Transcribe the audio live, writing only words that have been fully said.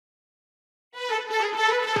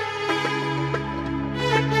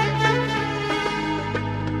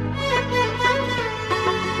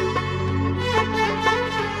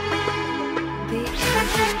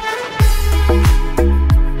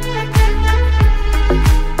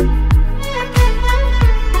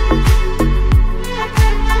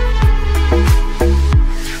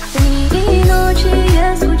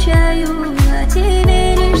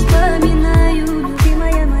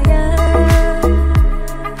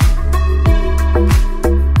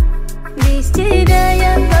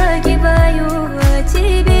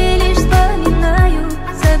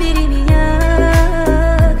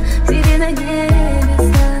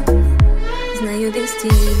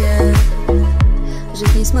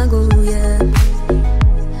жить не смогу я,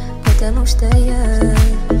 потому что я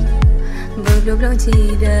был влюблен в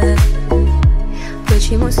тебя.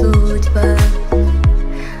 Почему судьба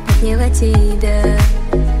отняла тебя,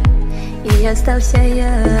 и остался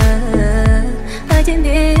я один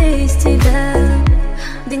без тебя.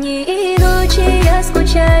 Дни и ночи я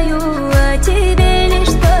скучаю, о тебе лишь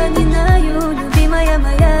вспоминаю, любимая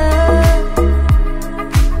моя.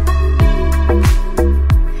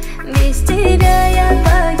 Без тебя я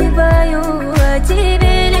погибаю, о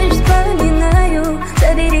тебе лишь вспоминаю.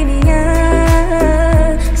 Забери меня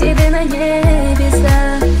к себе на небеса.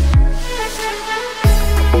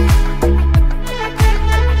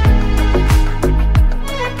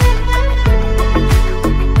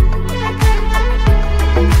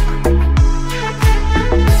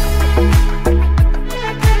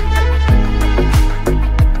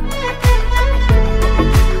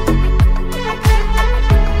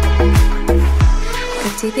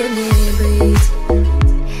 Теперь не быть,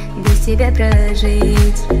 без тебя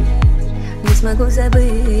прожить, не смогу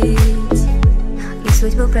забыть и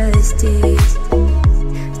судьбу простить.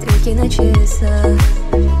 Стрелки на часах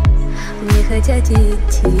мне хотят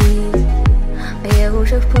идти, а я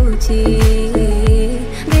уже в пути,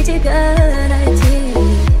 где тебя найти.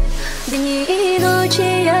 Дни и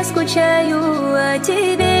ночи я скучаю, о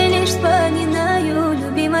тебе лишь вспоминаю,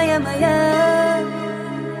 любимая моя.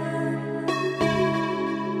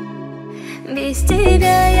 Без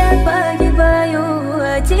тебя я погибаю,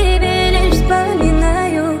 о тебе лишь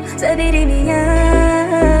вспоминаю. Забери меня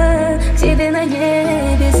к себе на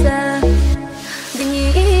небеса.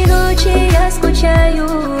 Дни и ночи я скучаю,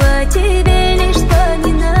 о тебе лишь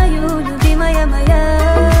вспоминаю, любимая моя.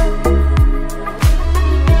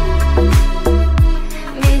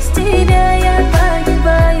 Без тебя я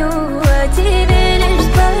погибаю, о тебе лишь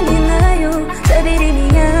вспоминаю. Забери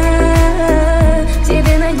меня к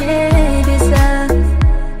себе на небеса.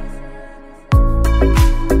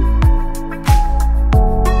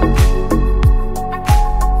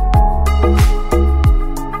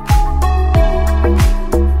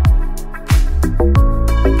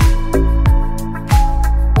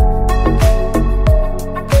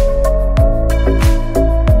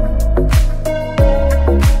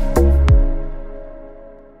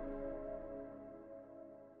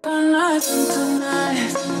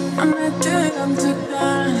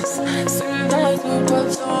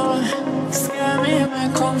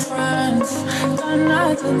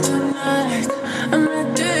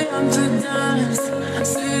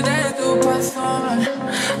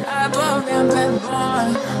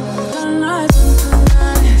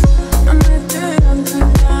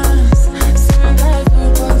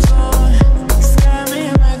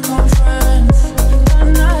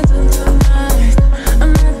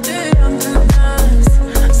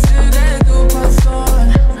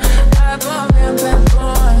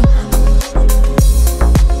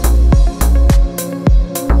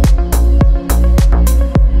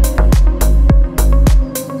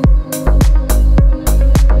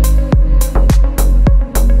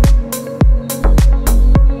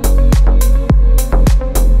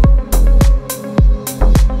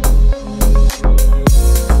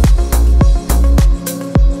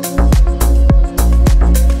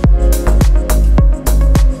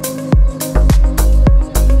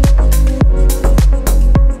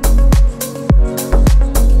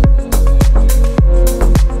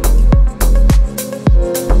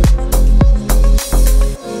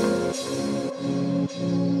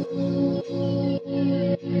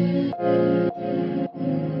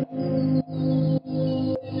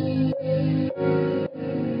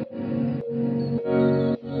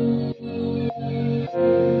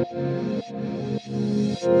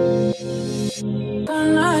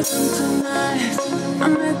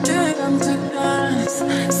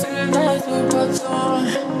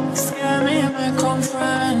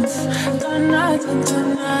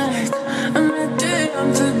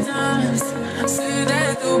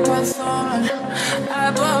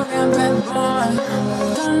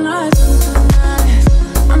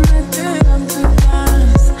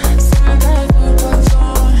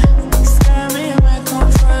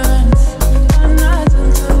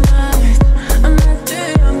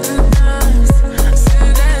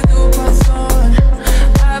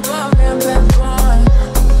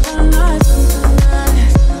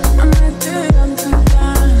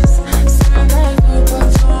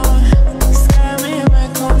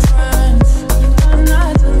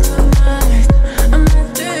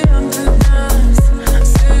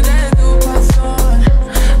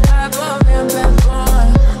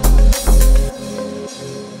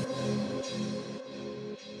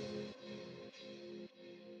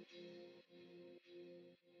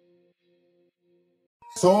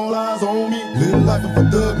 So all eyes on me. Live the life of a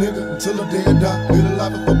thug nigga until the day I die. Live the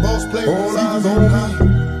life of a boss player. All eyes on me.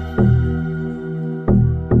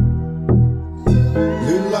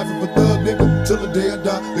 Live the life of a thug nigga till the day I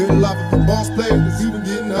die. Live the life of a boss player that's even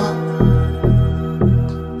getting high.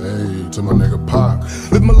 Hey, to my nigga Pac.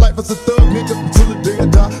 Live my life as a thug nigga until the day I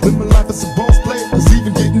die. Live my life as a boss player that's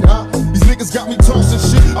even getting high. These niggas got me tossing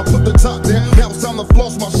shit. I put the top down, now it's time to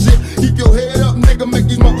floss my shit. Keep your head up, nigga, make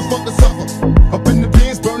these motherfuckers suffer. Up in the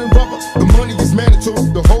bins, burning rubber. The money is mandatory.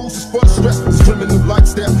 The hose is for the stress. It's criminal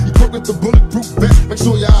lifestyle. You put with the bulletproof vest. Make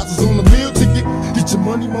sure your eyes is on the meal ticket. Get your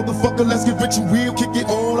money, motherfucker. Let's get rich and real. Kick it.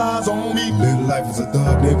 All eyes on me. Live the life as a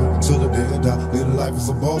thug nigga until the day I die. Live the life as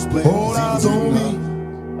a boss player. All eyes on me.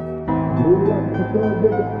 Live the life as a thug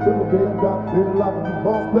nigga till the day I die. Live the life as a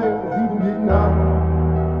boss player. It's even getting high.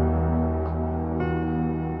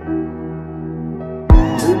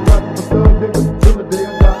 Live the life as a thug nigga till the day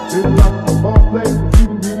I die. Live the life as a boss player. It's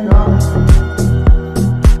even getting high.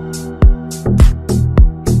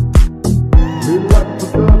 Live the life as a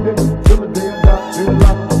thug nigga till the day I die. Live the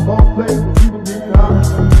life as a boss player. It's even getting high.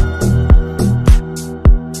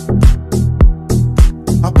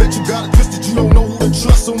 I bet you got it twisted, you don't know who to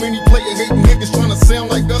trust. So many player hating niggas trying to sound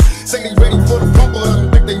like us. Say they ready for the funk, but I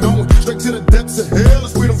don't think they know it. Straight to the depths of hell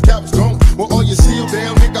is where them cowards going. Well, all you seal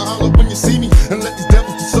down, nigga, holler when you see me. And let these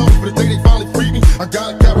devils be sold for the day they finally free me. I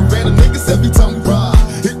got a caravan of niggas every time we ride.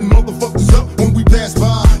 Hitting motherfuckers up when we pass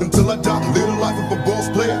by. Until I die, live the life of a boss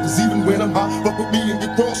player. Cause even when I'm high, fuck with me and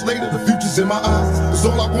get crossed later. The future's in my eyes. Cause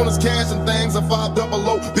all I want is cash and things. I 500.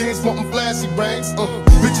 Bands wanting flashy rings.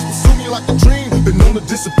 Bitches pursue me like a dream. Been known to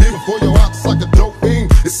disappear before your eyes like a dope fiend.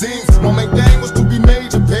 It seems my main thing was to be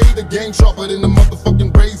major. Pay the game sharper than the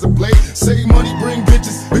motherfucking razor blade. Save money, bring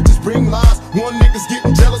bitches. Bitches bring lies. One nigga's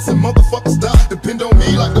getting jealous and motherfuckers die. Depend on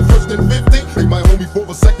me like the first and 50. They might hold me for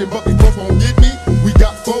a second, but they both won't get me. We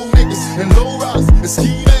got 4 niggas and low riders and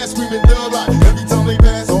ski ass screaming thug life. Every time they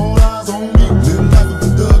pass, all eyes on me. Live the life of a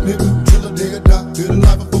thug nigga till the day I die. Live the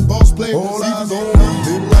life of a boss player. All eyes on me.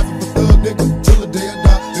 Live the life of a thug nigga till the day I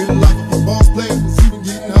die. Live the life of a boss player. It's even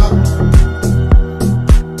getting high.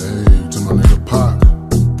 Hey, to my nigga Pac.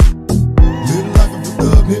 Live the life of a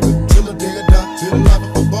thug nigga till the day I die. Live the life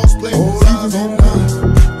of a boss player. All eyes on me.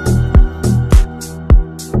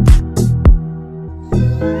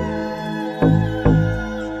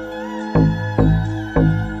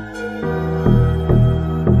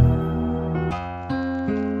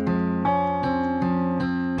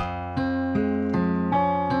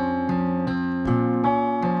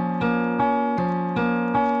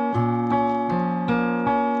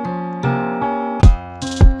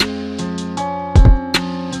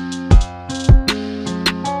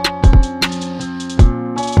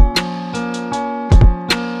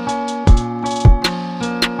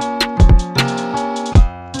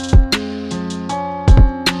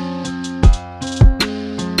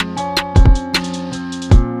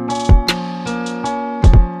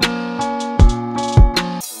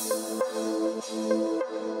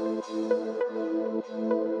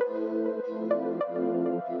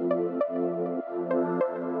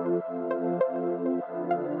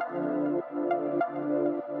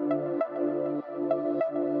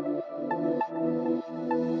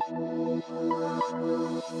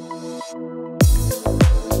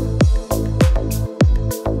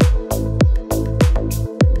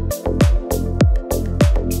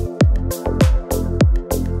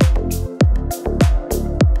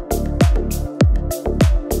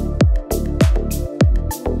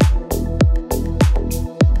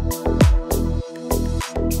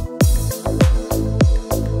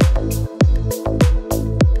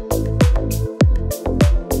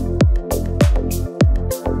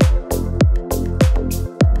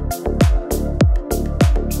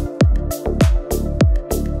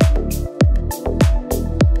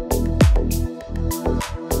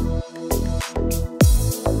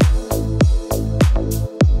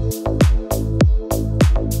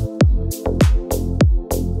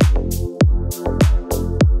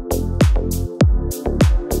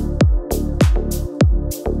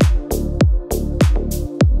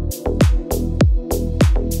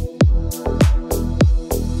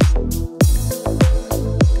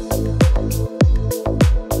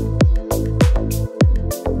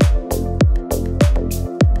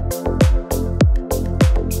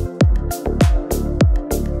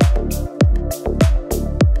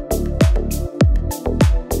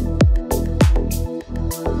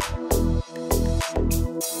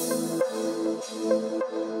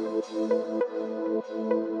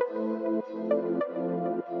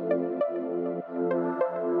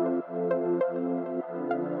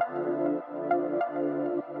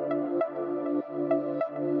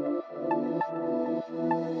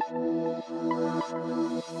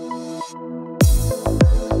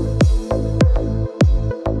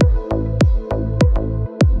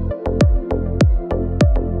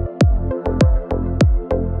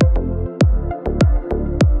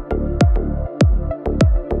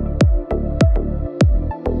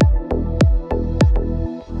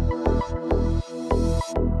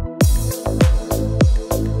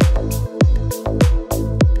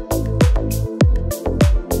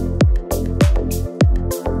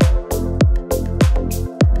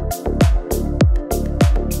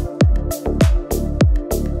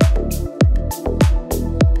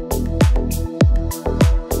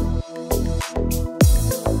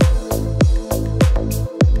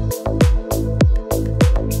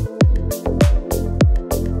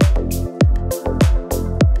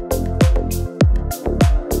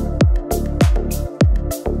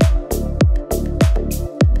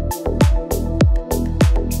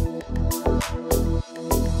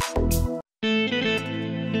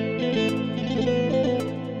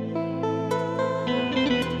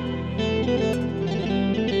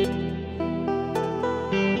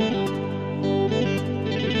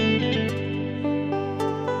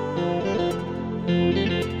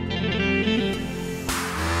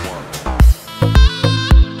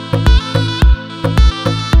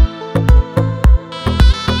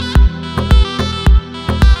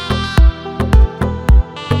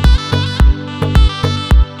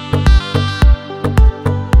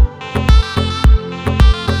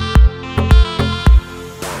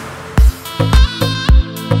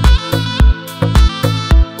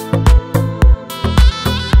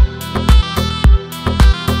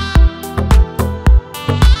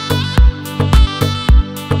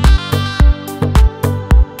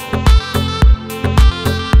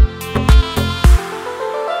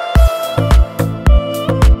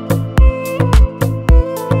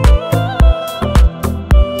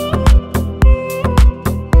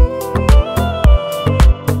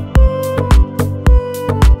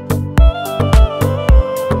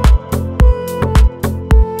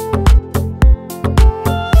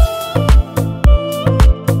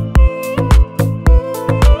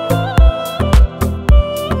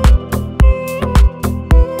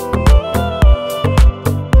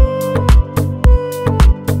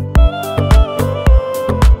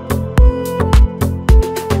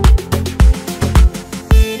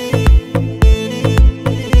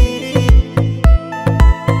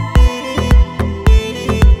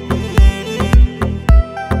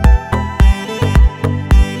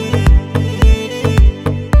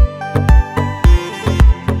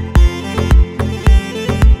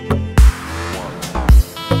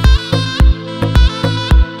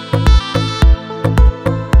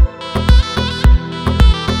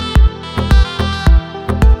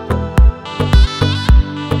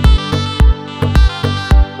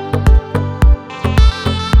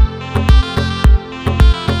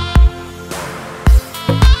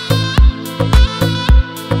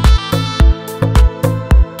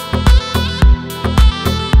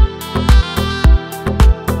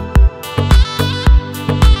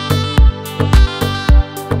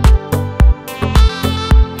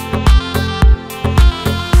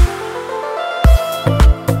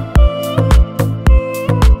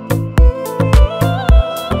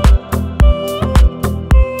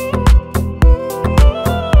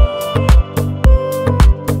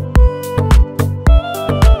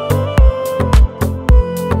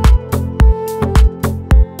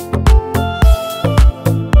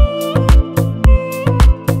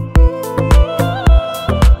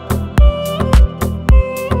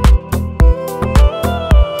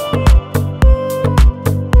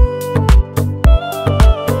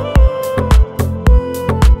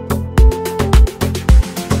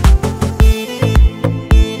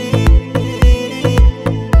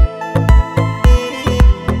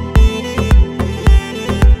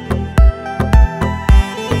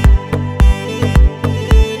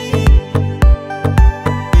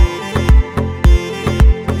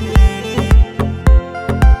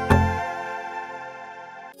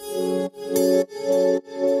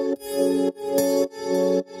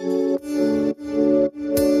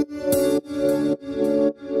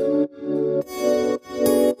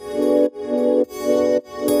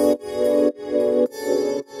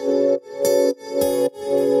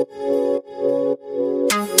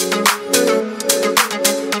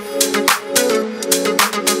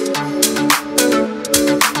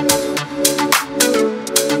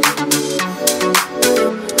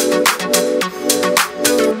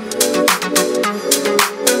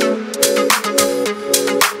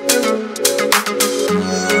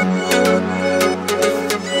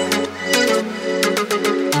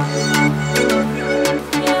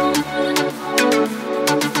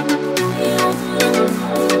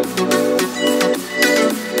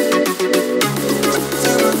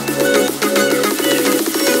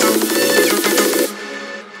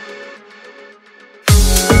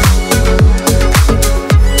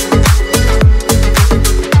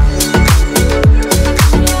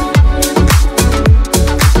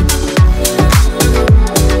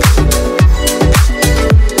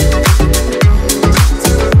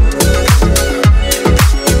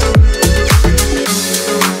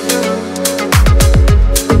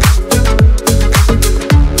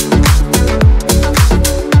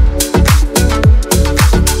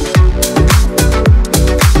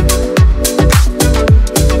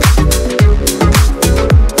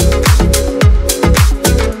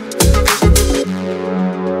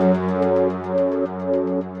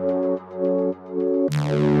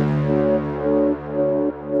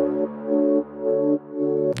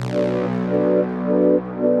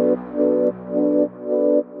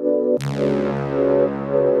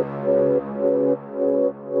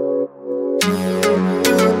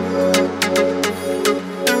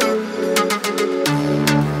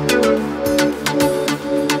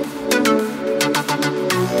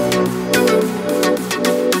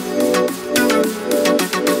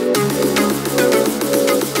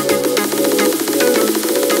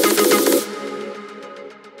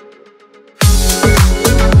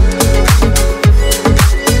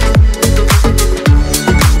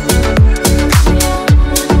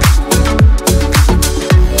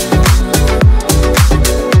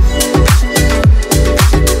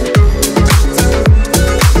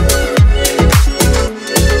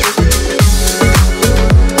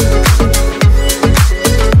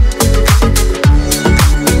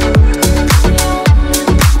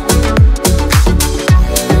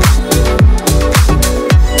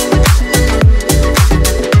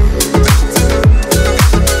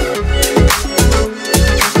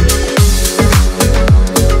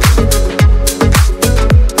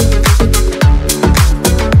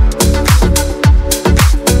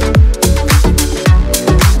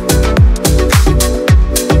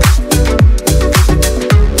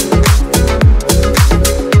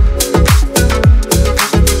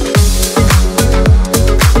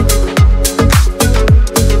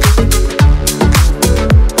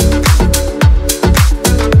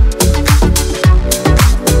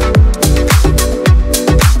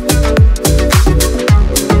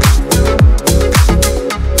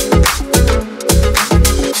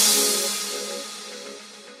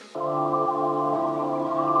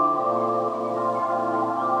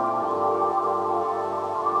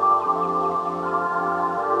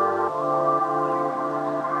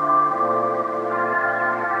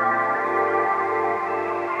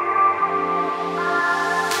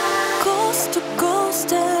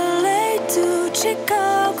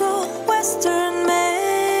 Chicago, Western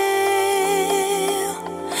Mail,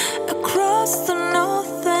 across the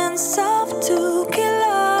north and south to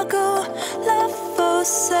Chicago, love for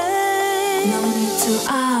sale. No need to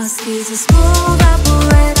ask, he's a smooth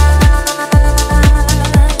operator.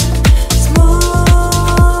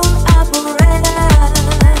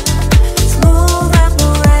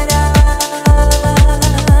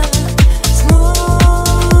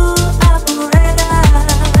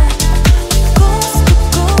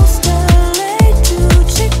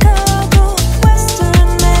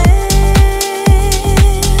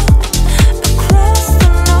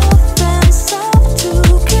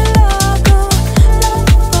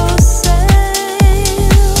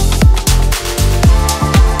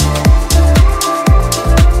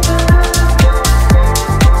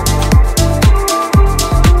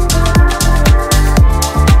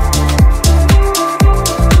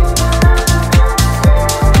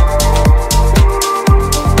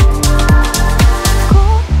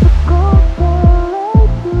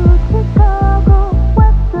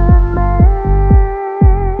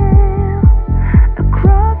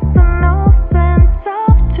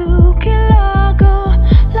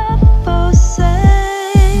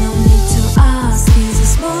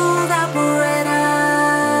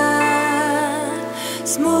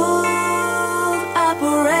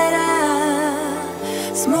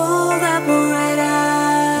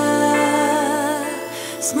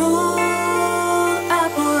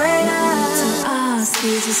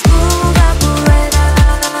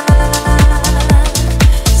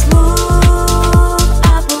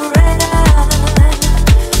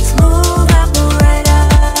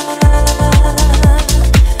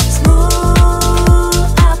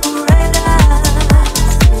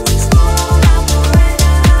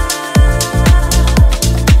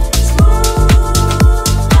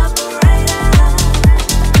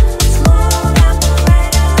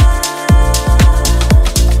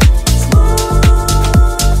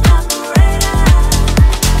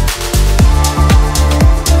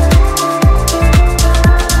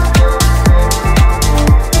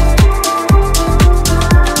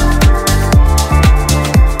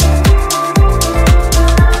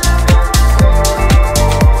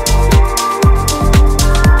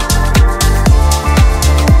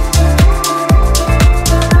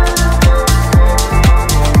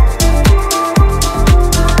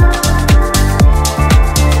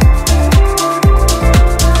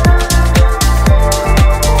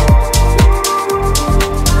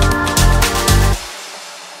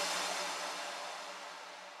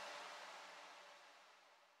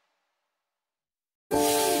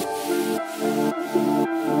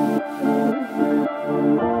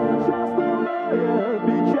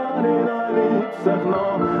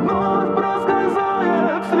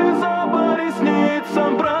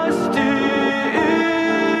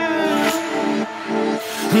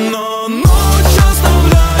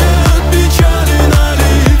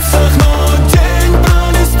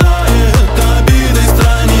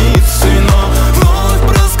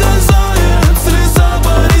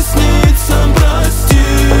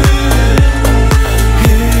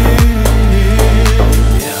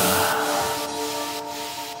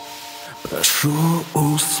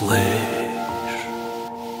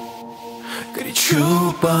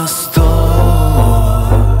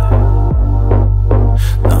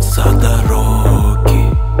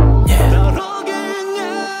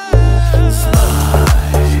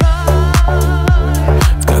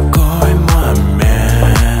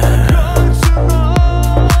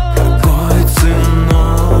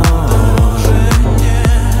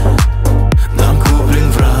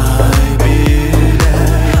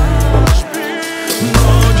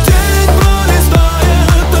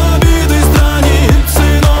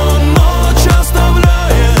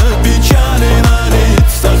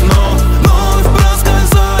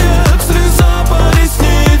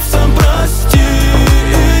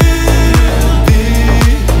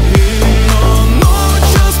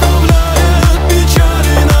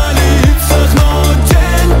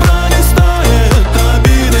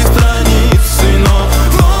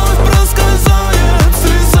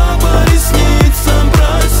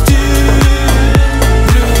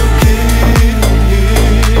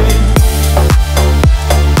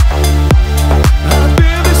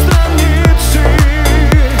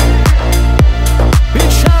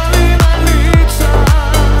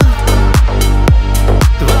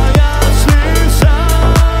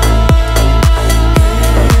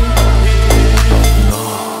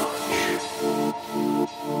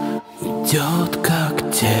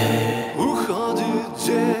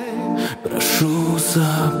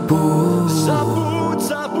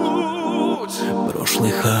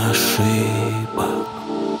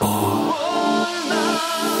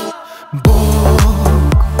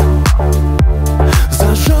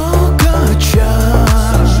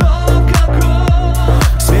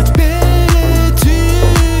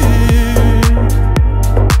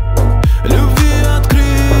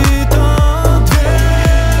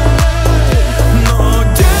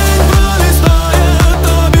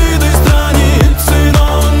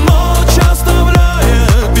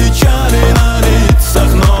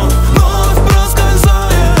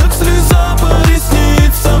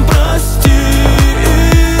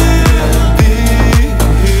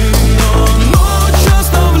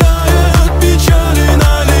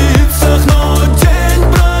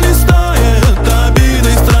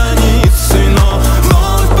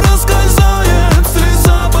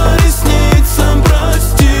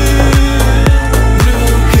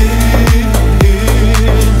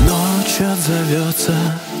 зовется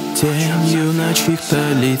тенью на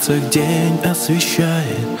чьих-то лицах. День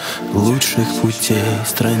освещает лучших путей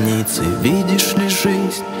страницы. Видишь ли,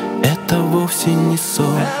 жизнь — это вовсе не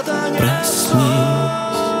сон. Проснись.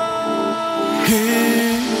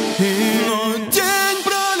 Но день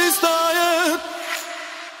пролистает,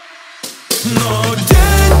 но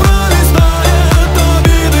день пролистает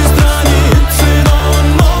обиды страницы, но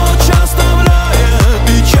ночь оставляет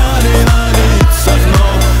печали на лицах, но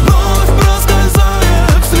вновь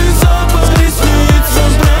проскользает слеза по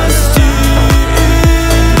ресницам. Прости,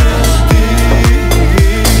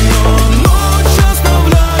 но ночь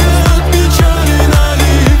оставляет печали на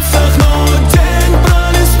лицах, но день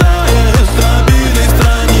пролистает обиды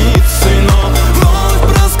страницы, но вновь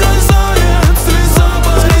проскользает слеза по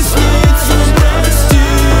ресницам. Прости.